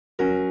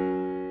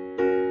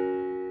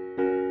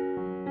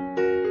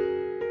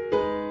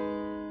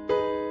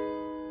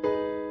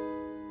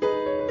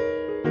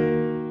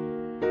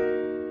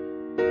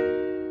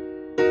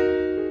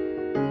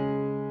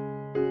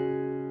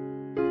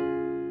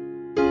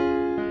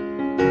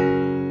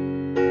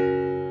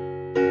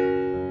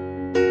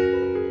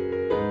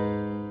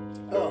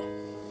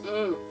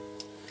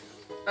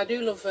I do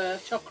love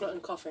chocolate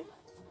and coffee.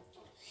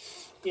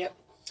 Yep.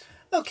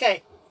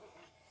 Okay.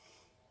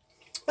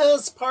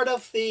 As part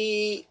of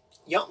the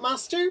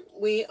Yachtmaster,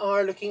 we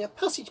are looking at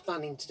passage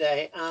planning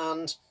today,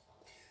 and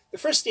the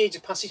first stage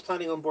of passage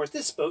planning on board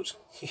this boat,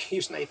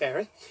 using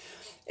Bavaria,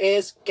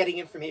 is getting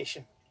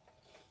information.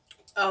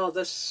 Oh,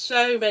 there's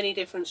so many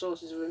different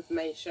sources of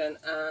information,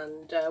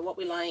 and what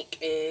we like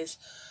is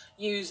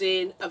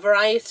using a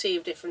variety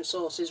of different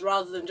sources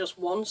rather than just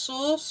one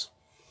source,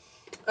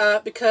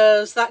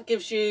 because that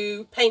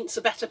paints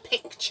a better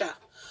picture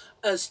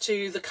as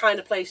to the kind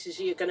of places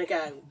you're going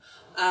to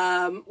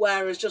go,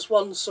 whereas just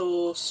one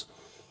source,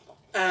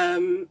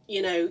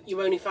 you know,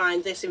 you only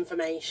find this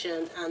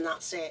information and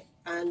that's it.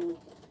 And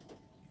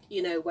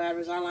you know,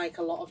 whereas I like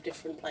a lot of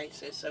different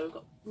places, so we've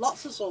got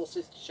lots of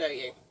sources to show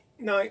you.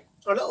 Now,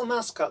 our little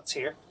mascots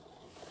here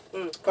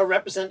are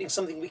representing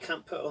something we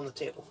can't put on the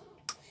table,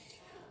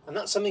 and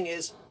that something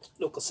is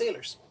local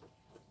sailors.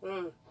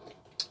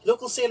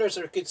 Local sailors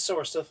are a good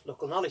source of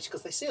local knowledge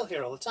because they sail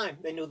here all the time.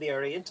 They know the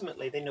area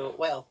intimately, they know it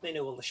well, they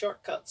know all the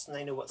shortcuts, and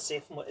they know what's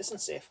safe and what isn't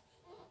safe.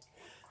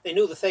 They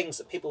know the things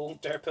that people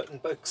won't dare put in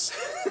books.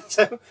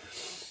 So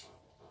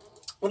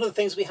one of the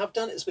things we have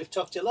done is we've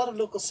talked to a lot of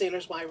local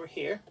sailors while we're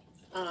here,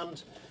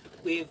 and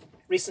we've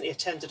recently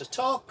attended a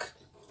talk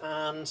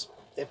and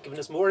they've given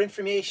us more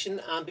information,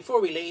 and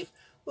before we leave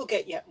we'll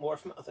get yet more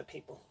from other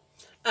people.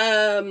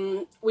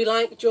 We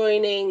like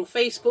joining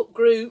Facebook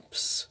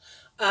groups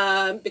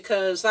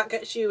because that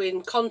gets you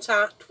in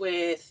contact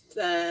with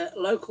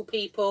local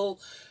people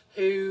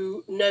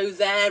who know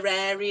their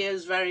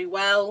areas very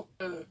well.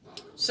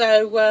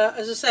 So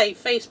as I say,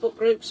 Facebook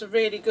groups are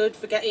really good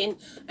for getting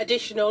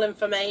additional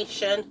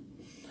information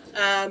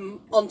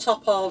on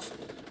top of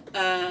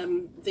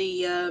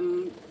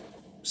the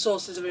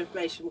sources of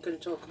information we're going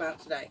to talk about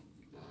today.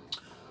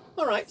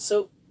 Alright,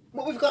 so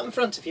what we've got in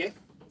front of you,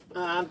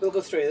 and we'll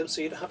go through them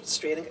so you don't have to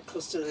strain and get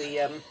close to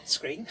the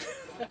screen,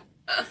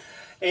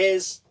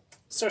 is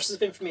sources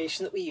of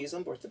information that we use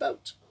on board the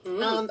boat.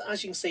 And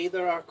as you can see,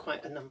 there are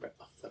quite a number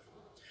of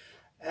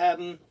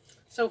them.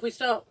 So if we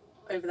start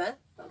over there,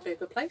 that would be a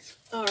good place.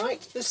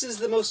 Alright, this is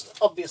the most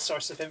obvious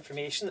source of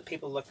information that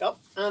people look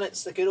up, and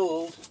it's the good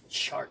old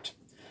chart.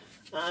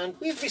 And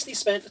we've recently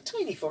spent a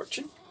tiny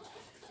fortune.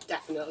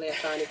 Definitely a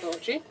tiny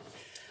fortune.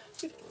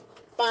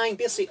 Buying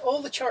basically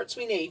all the charts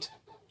we need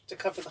to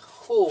cover the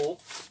whole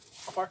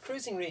of our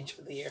cruising range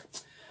for the year.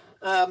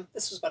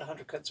 This was about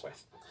 100 quid's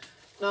worth.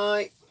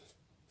 Now,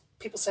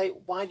 people say,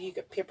 why do you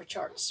get paper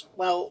charts?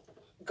 Well,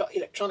 we've got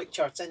electronic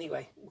charts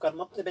anyway. We've got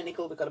them up in the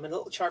binnacle, we've got them in a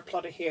little chart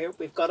plotter here,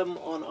 we've got them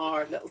on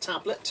our little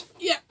tablet.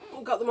 Yeah,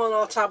 we've got them on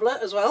our tablet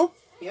as well.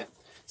 Yeah,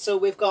 so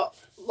we've got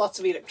lots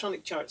of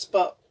electronic charts,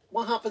 but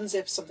what happens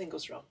if something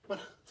goes wrong? Well,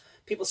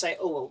 people say,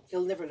 oh well,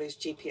 you'll never lose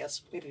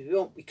GPS. Maybe we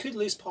won't. We could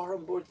lose power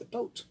on board the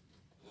boat.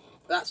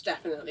 That's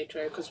definitely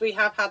true, because we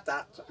have had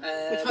that.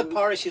 We've had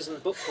power issues on the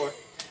boat before.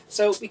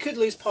 So we could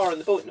lose power on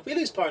the boat, and if we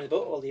lose power on the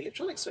boat, all the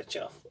electronics switch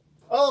off.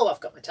 Oh, I've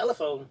got my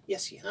telephone.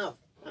 Yes, you have.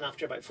 And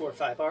after about 4 or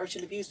 5 hours,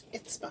 you'll have used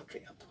its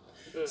battery up.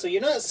 So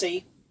you're now at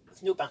sea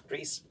with no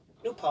batteries,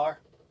 no power.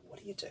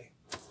 What do you do?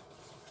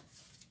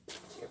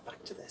 You're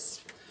back to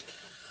this.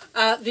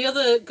 The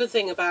other good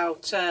thing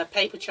about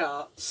paper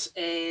charts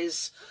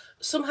is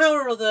somehow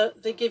or other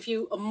they give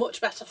you a much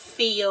better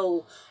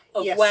feel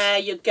of where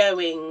you're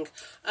going.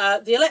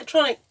 The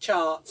electronic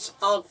charts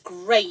are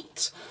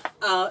great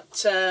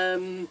at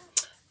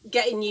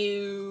getting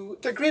you...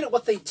 They're great at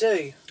what they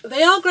do.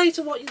 They are great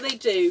at what they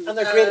do. And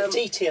they're great at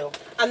detail.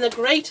 And they're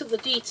great at the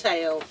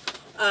detail.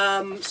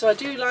 So I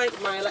do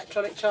like my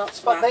electronic charts.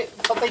 But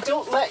they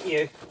don't let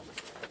you...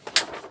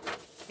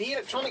 The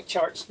electronic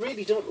charts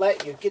really don't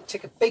let you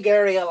take a big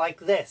area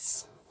like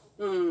this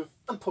and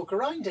poke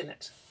around in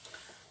it.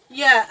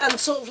 Yeah, and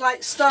sort of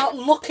like start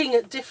looking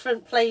at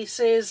different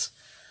places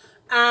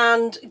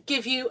and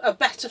give you a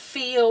better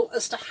feel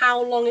as to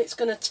how long it's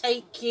going to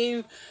take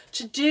you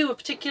to do a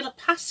particular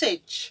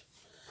passage.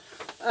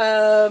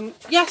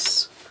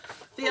 Yes,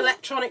 the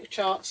electronic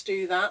charts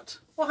do that.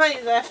 Oh,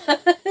 hi there.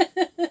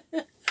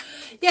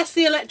 Yes,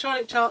 the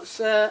electronic charts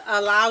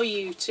allow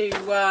you to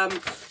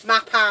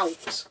map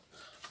out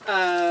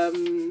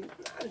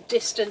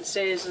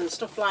distances and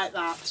stuff like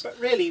that. But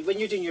really, when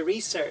you're doing your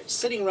research,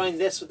 sitting around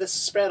this with this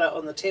spread out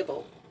on the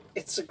table,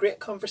 it's a great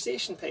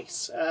conversation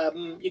piece.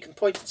 You can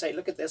point and say,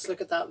 look at this,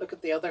 look at that, look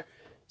at the other.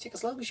 Take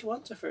as long as you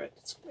want to for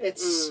it.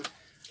 It's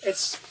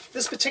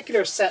this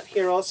particular set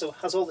here also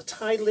has all the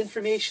tidal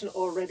information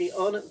already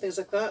on it and things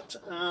like that,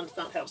 and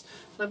that helps.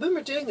 Now when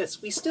we're doing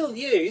this, we still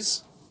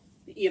use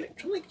the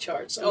electronic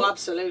charts. Oh,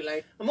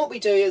 absolutely. And what we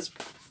do is,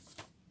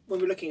 when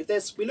we're looking at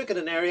this, we look at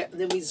an area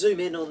and then we zoom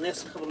in on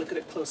this and have a look at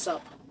it close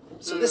up.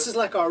 So this is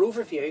like our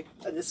overview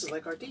and this is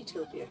like our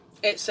detailed view.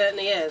 It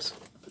certainly is.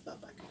 Put that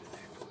back over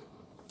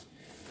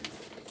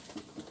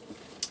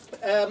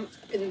there.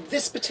 In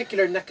this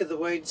particular neck of the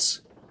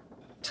woods,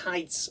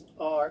 tides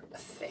are a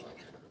thing.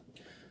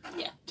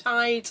 Yeah,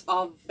 tides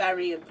are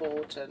very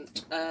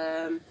important.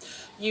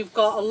 You've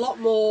got a lot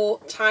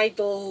more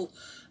tidal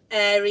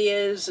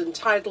areas and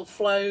tidal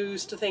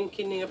flows to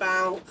thinking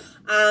about,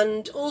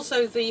 and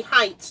also the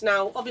heights.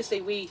 Now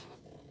obviously we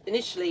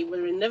initially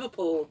were in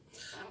Liverpool,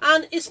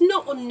 and it's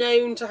not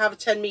unknown to have a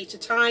 10-metre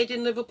tide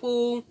in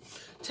Liverpool.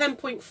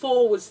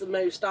 10.4 was the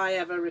most I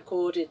ever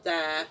recorded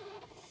there,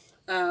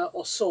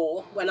 or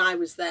saw when I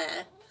was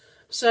there.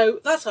 So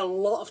that's a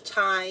lot of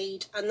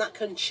tide, and that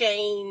can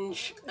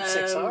change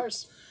 6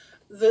 hours.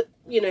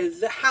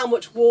 How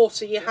much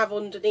water you have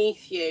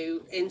underneath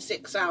you in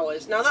 6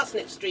 hours. Now that's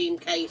an extreme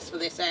case for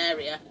this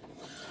area.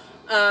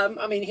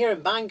 I mean, here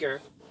in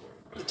Bangor,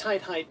 the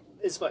tide height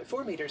is about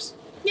 4 metres.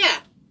 Yeah,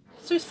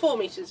 so it's 4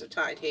 metres of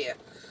tide here.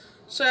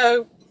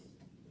 So,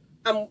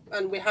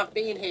 and we have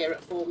been here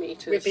at 4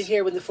 metres. We've been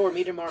here when the 4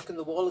 metre mark on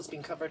the wall has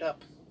been covered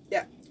up.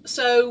 Yeah.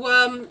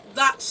 So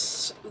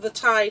that's the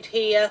tide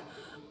here.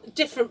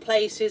 Different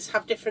places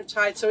have different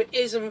tides, so it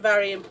is a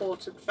very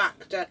important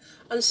factor.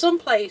 And some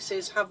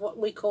places have what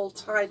we call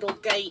tidal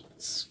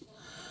gates,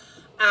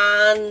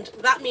 and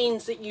that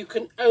means that you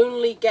can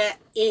only get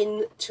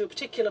into a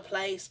particular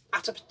place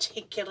at a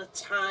particular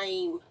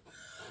time.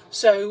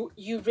 So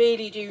you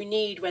really do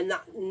need when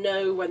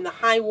the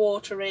high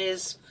water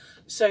is,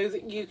 so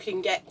that you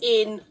can get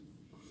in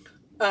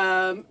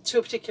to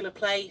a particular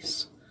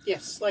place.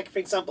 Yes, like for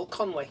example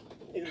Conway.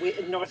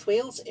 In North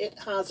Wales, it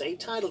has a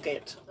tidal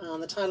gate,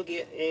 and the tidal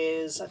gate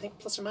is, I think,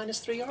 plus or minus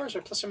 3 hours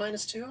or plus or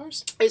minus 2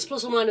 hours. It's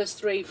plus or minus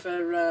 3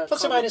 for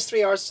plus Conway. or minus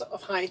 3 hours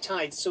of high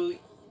tide. So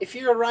if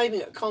you're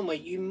arriving at Conway,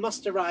 you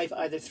must arrive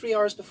either 3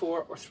 hours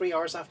before or 3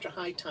 hours after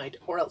high tide,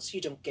 or else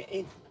you don't get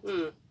in.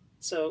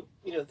 So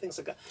things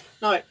like that.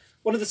 Now,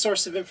 one of the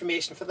sources of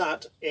information for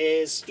that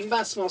is you can buy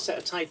a small set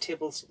of tide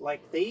tables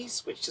like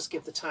these, which just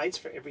give the tides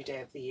for every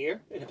day of the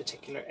year in a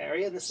particular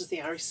area. And this is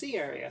the REC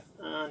area,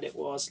 and it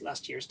was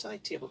last year's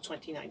tide table,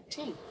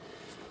 2019.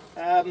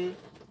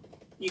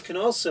 You can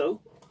also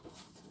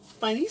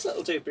buy these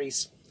little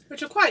doobies,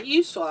 which are quite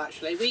useful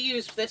actually. We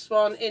used this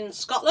one in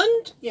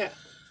Scotland. Yeah.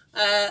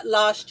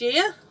 Last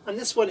year. And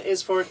this one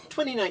is for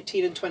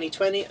 2019 and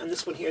 2020, and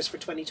this one here is for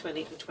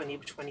 2020 and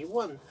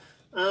 2021.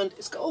 And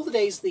it's got all the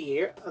days of the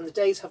year, and the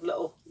days have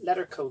little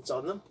letter codes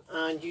on them,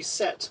 and you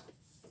set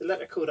the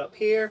letter code up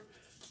here,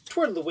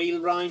 twirl the wheel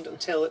round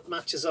until it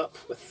matches up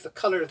with the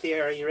colour of the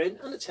area you're in,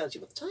 and it tells you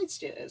what the tide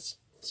state is.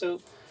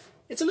 So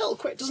it's a little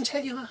quick, it doesn't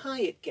tell you how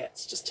high it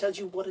gets, just tells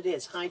you what it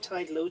is, high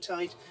tide, low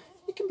tide.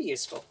 It can be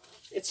useful.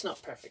 It's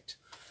not perfect.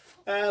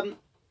 The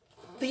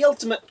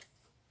ultimate...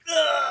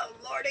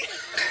 Lordy!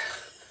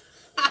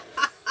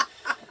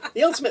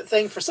 The ultimate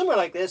thing for somewhere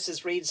like this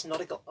is Reed's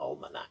Nautical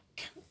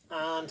Almanac.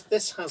 And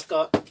this has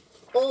got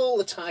all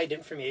the tide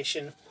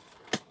information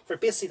for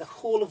basically the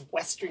whole of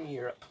Western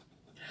Europe.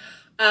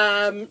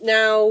 For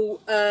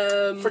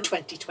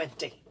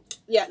 2020.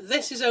 Yeah,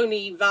 this is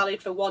only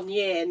valid for 1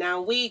 year.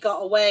 Now, we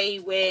got away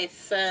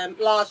with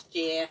last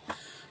year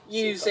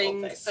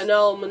using an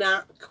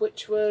almanac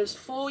which was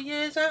 4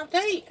 years out of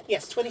date.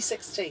 Yes,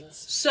 2016.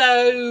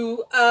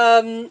 So,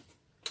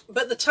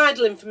 but the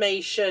tidal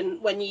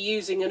information when you're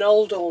using an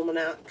old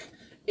almanac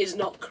is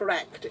not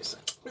correct.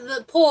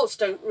 The ports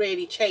don't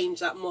really change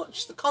that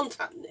much. The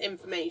contact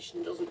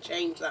information doesn't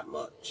change that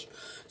much.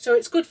 So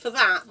it's good for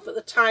that, but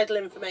the tidal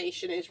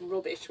information is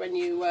rubbish when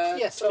you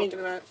talking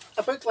about...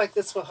 A book like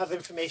this will have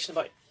information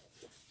about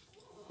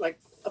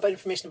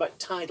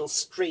tidal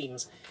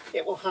streams.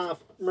 It will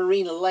have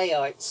marina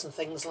layouts and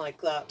things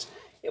like that.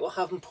 It will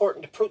have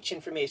important approach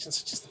information,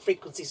 such as the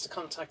frequencies to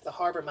contact the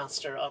harbour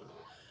master on.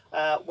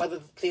 Whether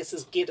the place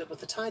is gated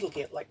with a tidal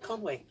gate like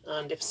Conway,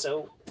 and if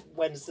so,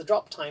 when's the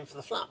drop time for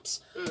the flaps.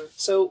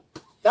 So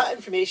that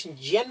information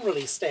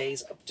generally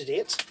stays up to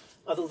date,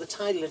 although the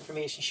tidal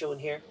information shown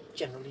here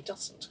generally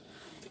doesn't,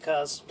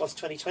 because once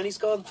 2020's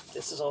gone,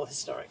 this is all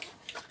historic.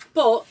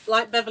 But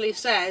like Beverly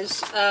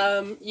says,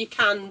 you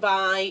can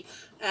buy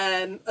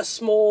a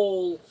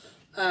small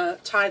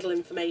tidal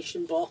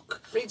information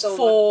book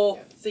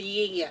for the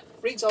year.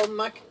 Reed's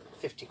Almanac,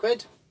 50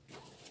 quid.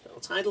 Little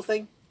tidal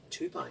thing,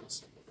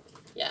 £2.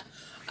 Yeah.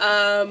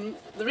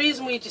 The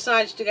reason we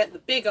decided to get the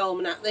big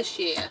almanac this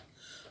year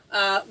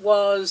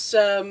was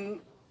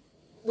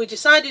we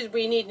decided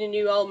we needed a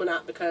new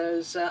almanac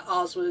because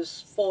ours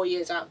was 4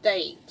 years out of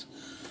date.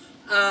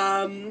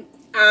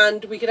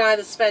 And we could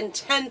either spend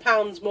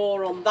 £10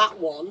 more on that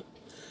one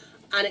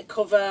and it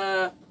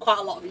cover quite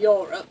a lot of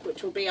Europe,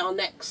 which will be our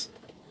next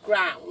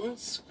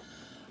grounds,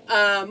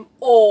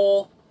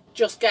 or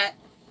just get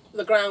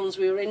the grounds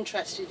we were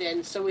interested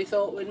in. So we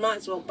thought we might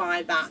as well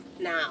buy that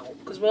now,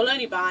 because we'll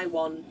only buy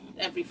one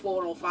every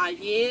 4 or 5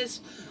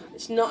 years.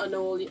 It's not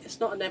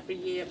an every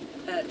year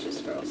purchase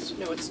for us.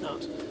 No, it's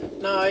not.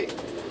 No.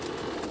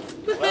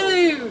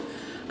 Woohoo!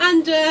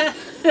 And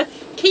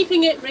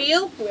keeping it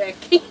real, we're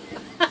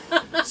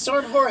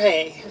Storm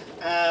Jorge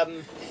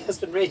has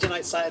been raging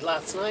outside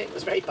last night. It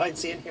was very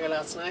bouncy in here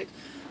last night.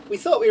 We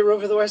thought we were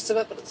over the worst of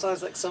it, but it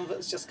sounds like some of it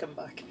has just come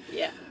back.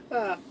 Yeah.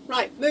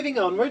 Right, moving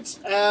onwards.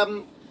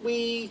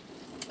 We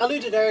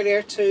alluded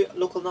earlier to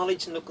local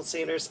knowledge and local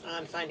sailors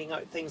and finding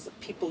out things that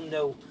people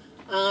know.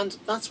 And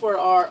that's where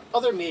our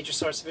other major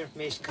source of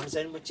information comes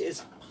in, which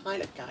is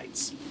pilot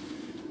guides.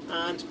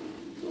 And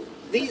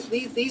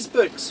these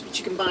books, which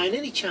you can buy in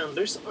any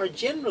chandlers, are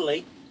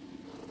generally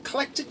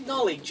collected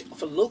knowledge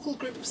of a local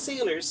group of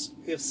sailors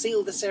who have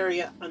sailed this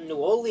area and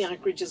know all the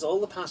anchorages, all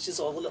the passages,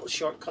 all the little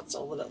shortcuts,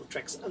 all the little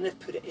tricks, and they've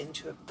put it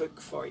into a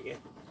book for you.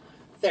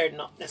 They're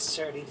not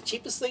necessarily the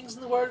cheapest things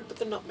in the world, but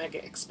they're not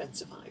mega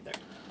expensive either.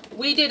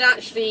 We did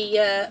actually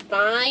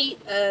buy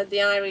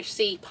the Irish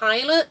Sea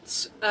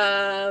Pilot.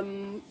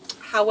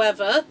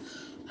 However,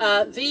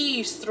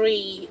 these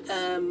three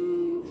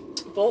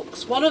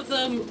books, one of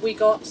them we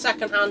got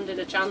second hand in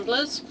a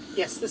chandler's.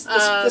 Yes,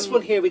 this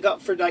one here we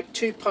got for like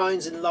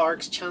 £2 in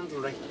Larg's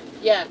Chandlery.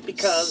 Yeah.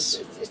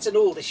 Because it's an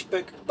oldish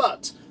book,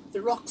 but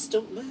the rocks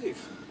don't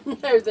move.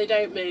 No, they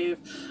don't move.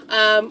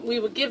 We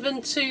were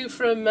given two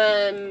from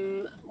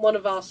one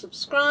of our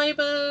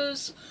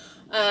subscribers,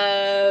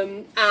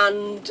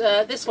 and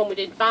this one we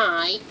did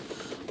buy.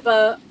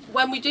 But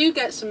when we do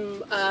get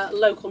some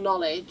local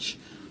knowledge,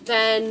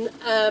 then,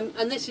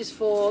 and this is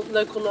for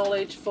local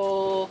knowledge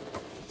for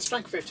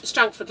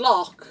Strangford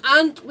Loch,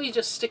 and we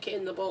just stick it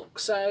in the book.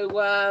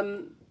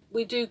 So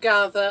we do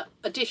gather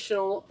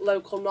additional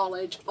local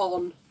knowledge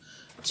on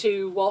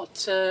to what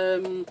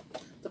the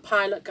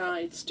pilot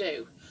guides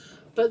do.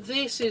 But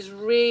this is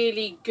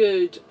really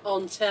good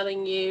on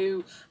telling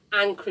you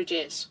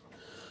anchorages.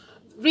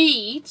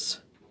 Reads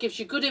gives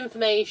you good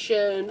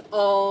information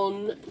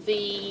on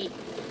the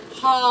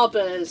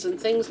harbours and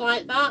things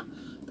like that.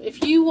 But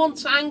if you want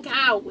to anchor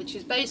out, which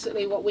is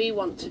basically what we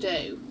want to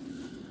do,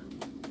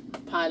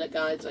 pilot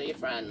guides are your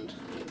friend.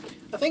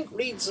 I think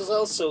Reads is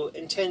also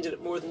intended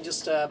at more than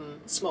just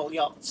small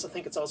yachts. I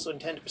think it's also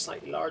intended for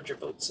slightly larger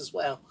boats as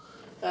well.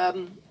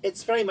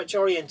 It's very much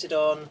oriented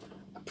on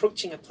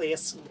approaching a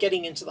place,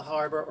 getting into the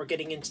harbour or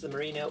getting into the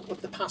marina,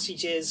 what the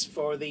passage is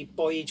for the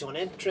voyage on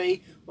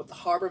entry, what the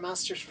harbour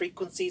master's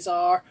frequencies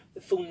are,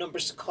 the phone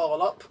numbers to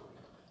call up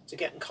to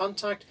get in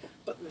contact.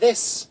 But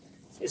this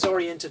is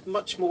oriented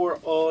much more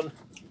on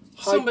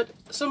how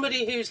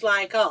somebody who's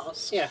like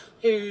us, yeah,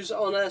 who's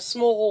on a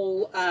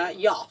small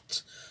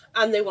yacht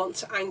and they want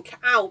to anchor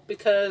out,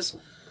 because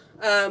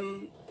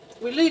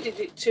we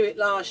alluded to it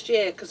last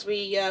year because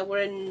we were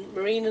in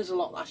marinas a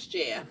lot last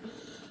year,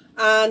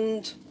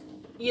 and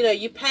you know,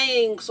 you're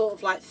paying sort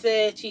of like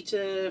 30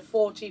 to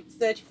 40,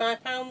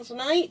 35 pounds a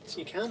night.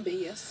 You can be,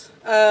 yes.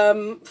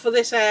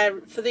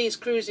 For these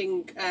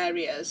cruising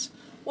areas.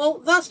 Well,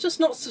 that's just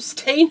not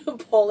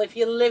sustainable if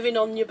you're living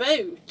on your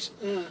boat.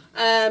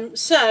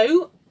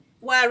 So,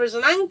 whereas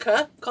an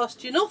anchor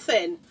costs you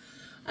nothing.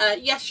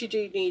 Yes, you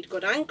do need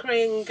good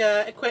anchoring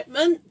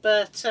equipment,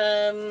 but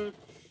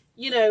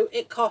you know,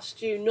 it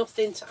costs you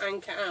nothing to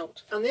anchor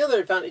out. And the other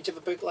advantage of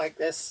a book like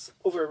this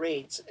over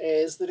Reads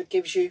is that it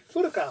gives you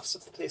photographs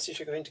of the places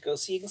you're going to go,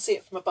 so you can see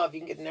it from above,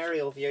 you can get an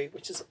aerial view,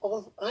 which is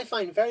all I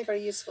find very,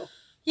 very useful.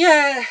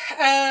 Yeah,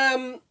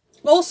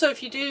 also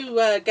if you do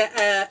get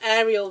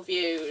aerial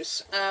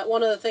views,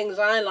 one of the things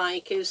I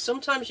like is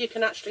sometimes you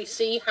can actually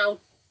see how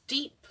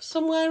deep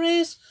somewhere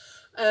is,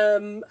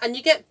 and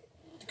you get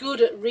good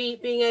at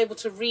being able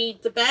to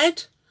read the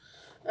bed.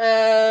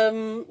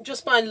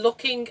 Just by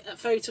looking at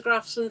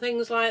photographs and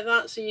things like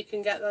that, so you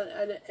can get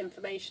that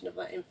information of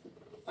that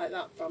like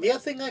that from the other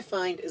thing I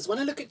find is when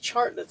I look at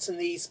chartlets in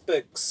these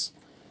books,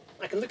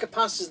 I can look at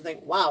passages and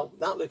think, wow,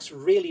 that looks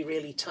really,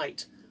 really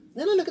tight.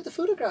 And then I look at the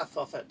photograph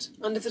of it,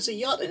 and if there's a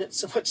yacht in it,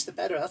 so much the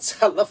better.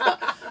 I love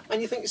that.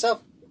 And you think to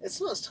yourself, it's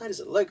not as tight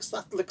as it looks.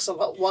 That looks a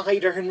lot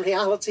wider in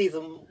reality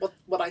than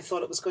what I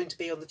thought it was going to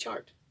be on the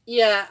chart.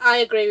 Yeah, I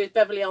agree with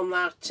Beverly on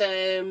that.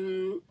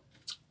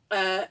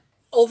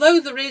 Although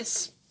there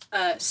is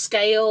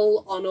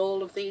scale on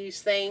all of these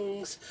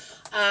things,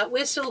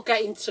 we're still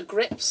getting to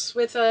grips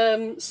with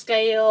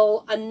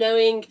scale and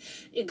knowing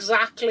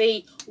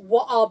exactly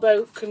what our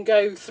boat can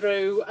go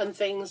through and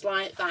things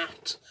like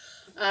that.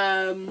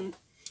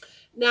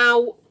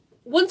 Now,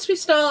 once we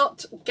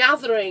start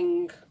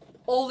gathering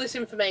all this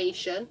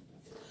information,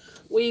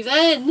 we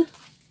then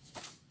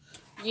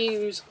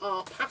use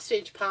our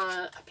passage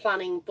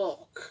planning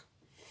book.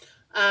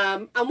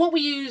 And what we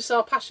use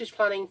our passage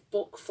planning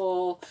book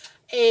for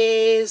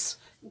is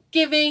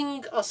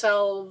giving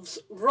ourselves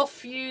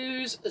rough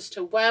views as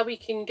to where we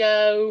can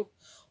go,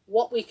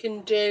 what we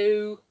can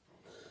do,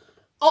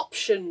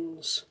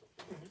 options.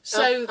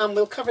 So, and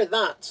we'll cover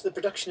that, the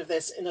production of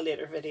this, in a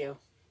later video.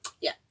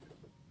 Yeah.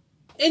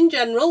 In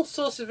general,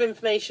 sources of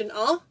information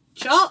are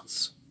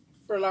charts.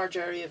 For a large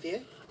area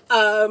view.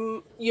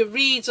 Your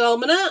Reads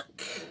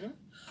Almanac.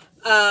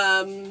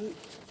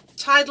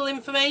 Tidal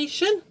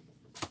information.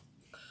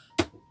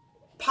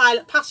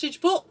 Pilot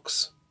passage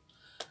books,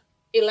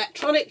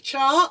 electronic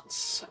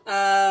charts,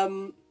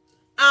 and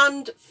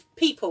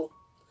people.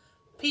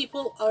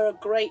 People are a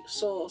great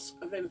source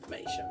of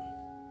information.